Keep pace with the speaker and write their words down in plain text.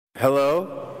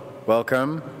Hello,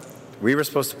 welcome. We were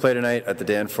supposed to play tonight at the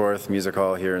Danforth Music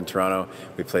Hall here in Toronto.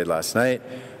 We played last night.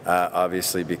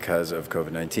 Obviously, because of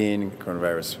COVID-19,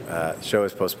 coronavirus, show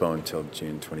is postponed until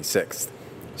June 26th.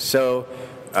 So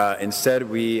instead,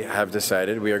 we have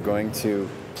decided we are going to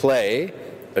play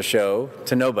a show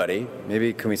to nobody.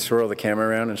 Maybe can we swirl the camera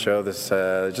around and show this,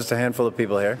 just a handful of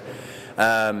people here.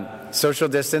 Social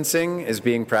distancing is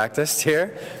being practiced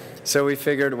here. So we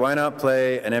figured, why not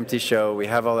play an empty show? We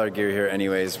have all our gear here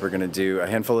anyways. We're going to do a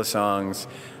handful of songs.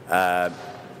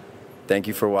 Thank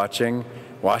you for watching.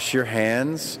 Wash your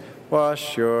hands,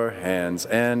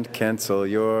 and cancel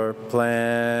your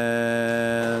plans.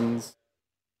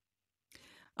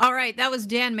 All right, that was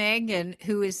Dan Mangan,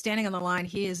 who is standing on the line.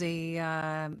 He is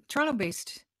a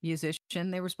Toronto-based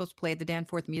musician. They were supposed to play at the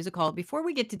Danforth Music Hall. Before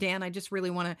we get to Dan, I just really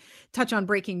want to touch on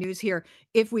breaking news here.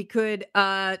 If we could,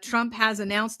 Trump has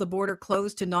announced the border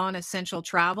closed to non-essential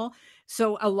travel.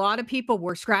 So a lot of people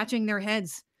were scratching their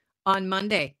heads on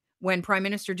Monday when Prime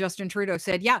Minister Justin Trudeau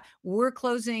said, yeah, we're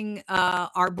closing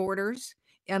our borders.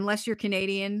 Unless you're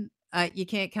Canadian, you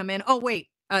can't come in. Oh, wait,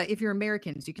 if you're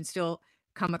Americans, you can still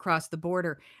come across the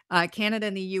border. Canada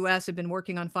and the U.S. have been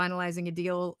working on finalizing a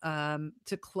deal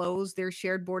to close their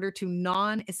shared border to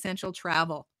non-essential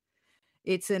travel.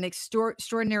 It's an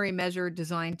extraordinary measure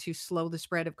designed to slow the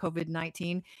spread of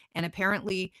COVID-19. And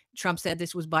apparently, Trump said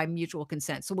this was by mutual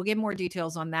consent. So we'll get more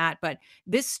details on that. But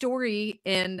this story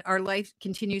and our life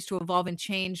continues to evolve and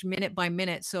change minute by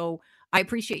minute. So I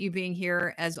appreciate you being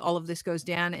here as all of this goes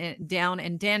down. And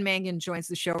Dan Mangan joins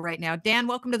the show right now. Dan,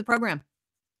 welcome to the program.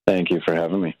 Thank you for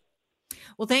having me.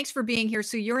 Well, thanks for being here.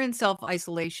 So you're in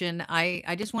self-isolation.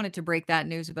 I just wanted to break that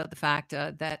news about the fact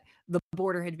that the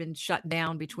border had been shut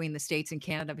down between the States and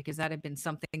Canada, because that had been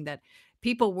something that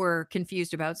people were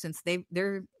confused about, since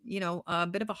they're a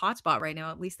bit of a hot spot right now.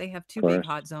 At least they have two big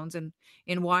hot zones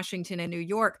in Washington and New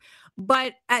York.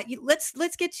 But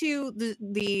let's get to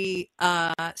the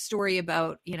story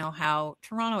about how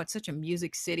Toronto, it's such a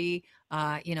music city.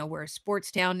 We're a sports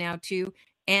town now too.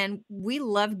 And we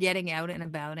love getting out and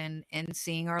about and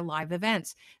seeing our live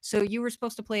events. So you were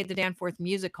supposed to play at the Danforth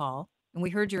Music Hall, and we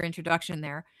heard your introduction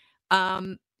there.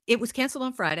 It was canceled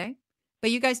on Friday, but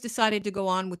you guys decided to go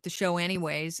on with the show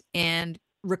anyways and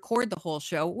record the whole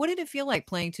show. What did it feel like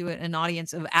playing to an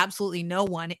audience of absolutely no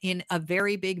one in a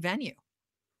very big venue?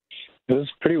 It was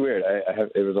pretty weird.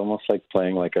 It was almost like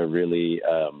playing like a really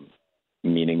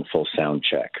meaningful sound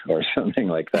check or something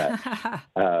like that.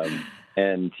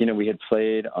 And, we had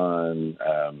played on,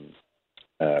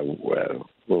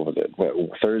 what was it?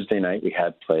 Thursday night we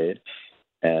had played.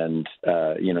 And,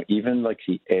 even like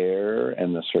the air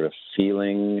and the sort of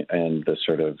feeling and the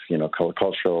sort of,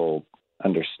 cultural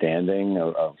understanding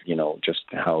of just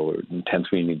how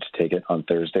intense we need to take it on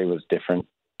Thursday was different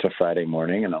to Friday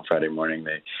morning. And on Friday morning,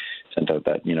 they sent out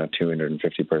that,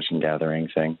 250 person gathering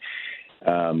thing.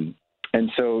 And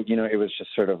so, it was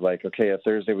just sort of like, okay, at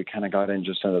Thursday we kind of got in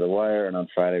just under the wire, and on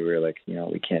Friday we were like,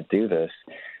 we can't do this.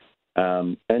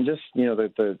 And just,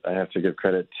 I have to give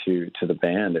credit to the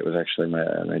band. It was actually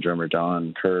my drummer,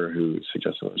 Don Kerr, who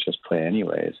suggested let's just play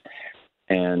anyways.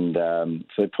 And so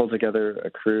they pulled together a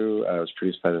crew. It was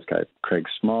produced by this guy, Craig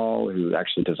Small, who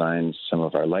actually designs some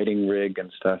of our lighting rig and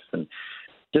stuff, and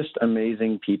just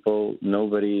amazing people.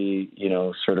 Nobody,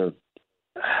 sort of,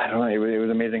 I don't know. It was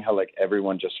amazing how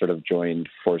everyone just sort of joined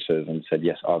forces and said,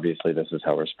 yes, obviously this is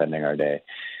how we're spending our day.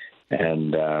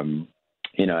 And,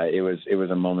 it was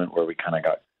a moment where we kind of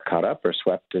got caught up or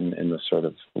swept in the sort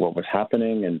of what was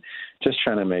happening, and just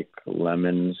trying to make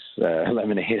lemonade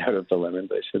out of the lemons,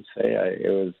 I should say.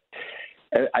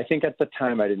 I think at the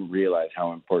time I didn't realize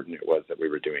how important it was that we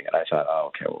were doing it. I thought,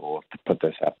 okay, well, we'll put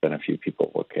this up and a few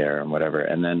people will care and whatever.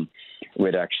 And then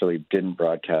it actually didn't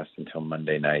broadcast until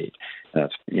Monday night. And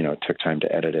that's, it took time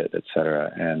to edit it, et cetera.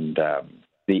 And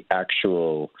the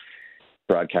actual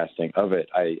broadcasting of it,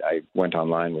 I went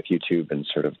online with YouTube and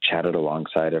sort of chatted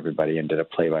alongside everybody and did a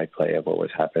play-by-play of what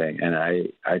was happening. And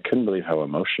I couldn't believe how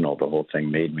emotional the whole thing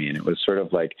made me. And it was sort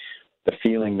of like the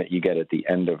feeling that you get at the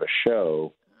end of a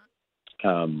show.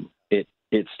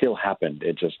 It still happened.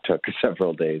 It just took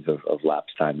several days of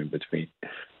lapse time in between.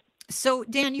 So,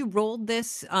 Dan, you rolled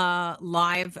this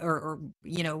live, or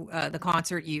the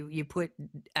concert. You put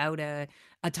out a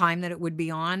time that it would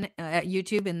be on at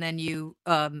YouTube, and then you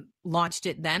launched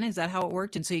it then? Is that how it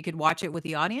worked? And so you could watch it with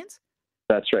the audience?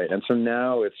 That's right. And so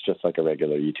now it's just like a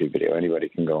regular YouTube video. Anybody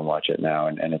can go and watch it now.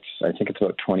 And I think it's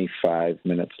about 25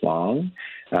 minutes long.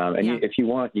 If you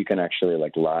want, you can actually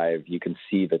live, you can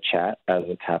see the chat as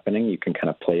it's happening. You can kind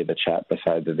of play the chat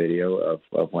beside the video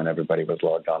of when everybody was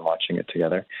logged on watching it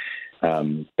together.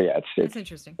 But yeah, it's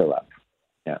interesting. Still up.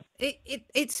 Yeah.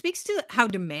 It speaks to how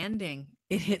demanding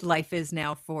life is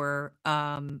now for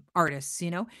artists.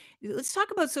 Let's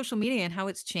talk about social media and how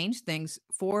it's changed things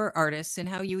for artists, and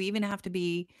how you even have to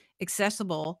be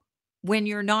accessible when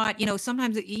you're not.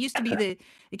 Sometimes it used to be the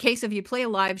case of you play a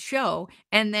live show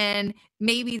and then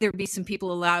maybe there'd be some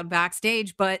people allowed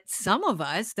backstage, but some of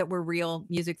us that were real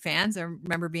music fans, I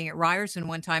remember being at Ryerson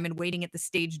one time and waiting at the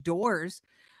stage doors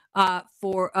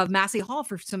for of Massey Hall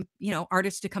for some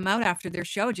artists to come out after their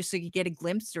show, just so you get a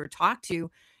glimpse or talk to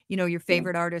your Yeah.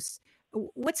 favorite artists.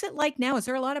 What's it like now? Is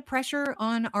there a lot of pressure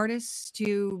on artists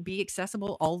to be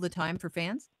accessible all the time for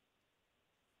fans?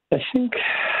 I think,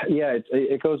 yeah,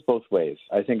 it goes both ways.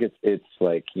 I think it's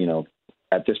like,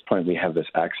 at this point we have this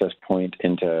access point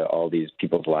into all these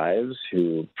people's lives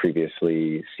who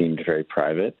previously seemed very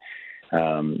private.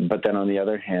 But then on the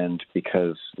other hand,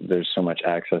 because there's so much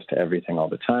access to everything all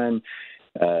the time,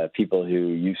 people who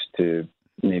used to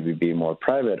maybe be more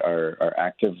private are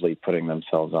actively putting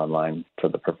themselves online for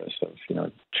the purpose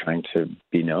of, trying to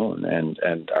be known.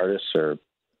 And artists are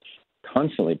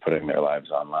constantly putting their lives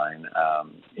online,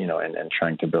 and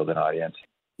trying to build an audience.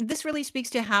 This really speaks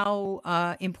to how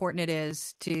important it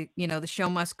is to, the show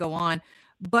must go on.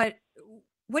 But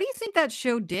what do you think that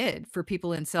show did for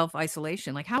people in self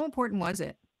isolation? Like, how important was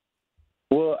it?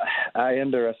 Well, I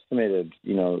underestimated,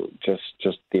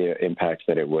 just the impact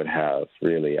that it would have.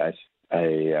 Really,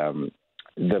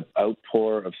 the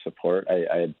outpour of support.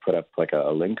 I had put up like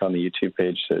a link on the YouTube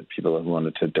page to people who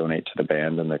wanted to donate to the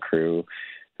band and the crew,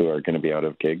 who are going to be out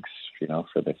of gigs,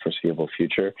 for the foreseeable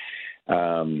future.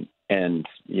 And,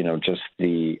 just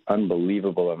the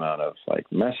unbelievable amount of like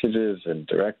messages and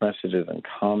direct messages and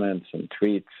comments and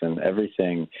tweets and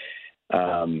everything.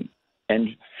 And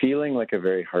feeling like a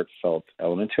very heartfelt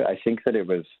element to it. I think that it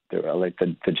was like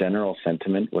the general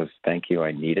sentiment was, thank you,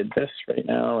 I needed this right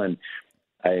now. And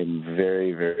I'm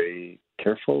very, very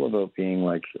careful about being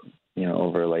like,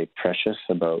 overly precious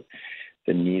about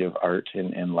the need of art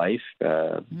in life.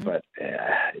 But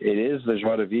it is the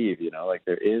joie de vivre, like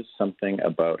there is something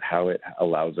about how it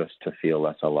allows us to feel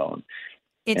less alone.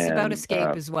 It's about And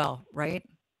escape as well, right?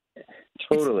 It's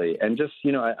totally. And just,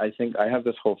 I think I have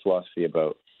this whole philosophy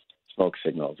about smoke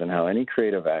signals and how any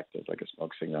creative act is like a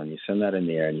smoke signal. And you send that in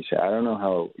the air and you say, I don't know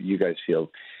how you guys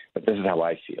feel, but this is how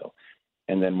I feel.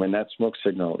 And then when that smoke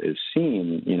signal is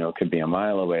seen, it could be a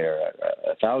mile away or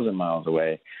 1,000 miles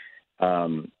away,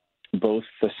 both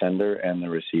the sender and the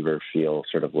receiver feel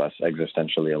sort of less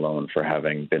existentially alone for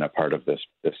having been a part of this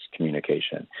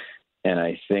communication. And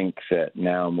I think that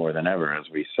now more than ever, as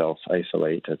we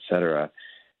self-isolate, et cetera,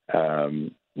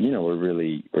 we're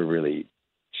really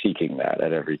seeking that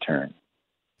at every turn.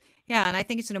 Yeah, and I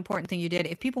think it's an important thing you did.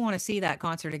 If people want to see that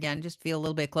concert again, just feel a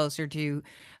little bit closer to,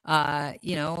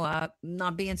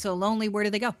 not being so lonely, where do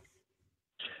they go?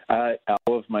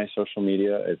 All of my social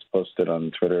media is posted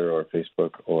on Twitter or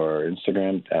Facebook or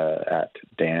Instagram at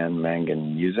Dan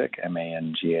Mangan Music,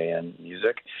 MANGAN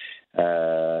Music.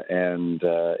 And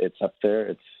it's up there.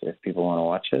 It's if people want to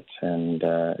watch it. And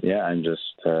I'm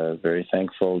just very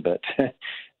thankful that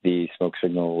the smoke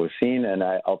signal was seen. And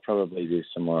I'll probably do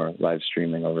some more live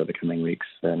streaming over the coming weeks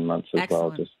and months as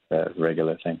well, Excellent. just a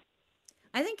regular thing.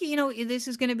 I think, this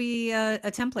is going to be a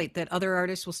template that other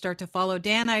artists will start to follow.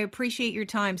 Dan, I appreciate your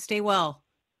time. Stay well.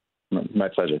 My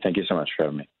pleasure. Thank you so much for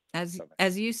having me.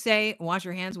 As you say, wash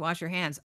your hands, wash your hands.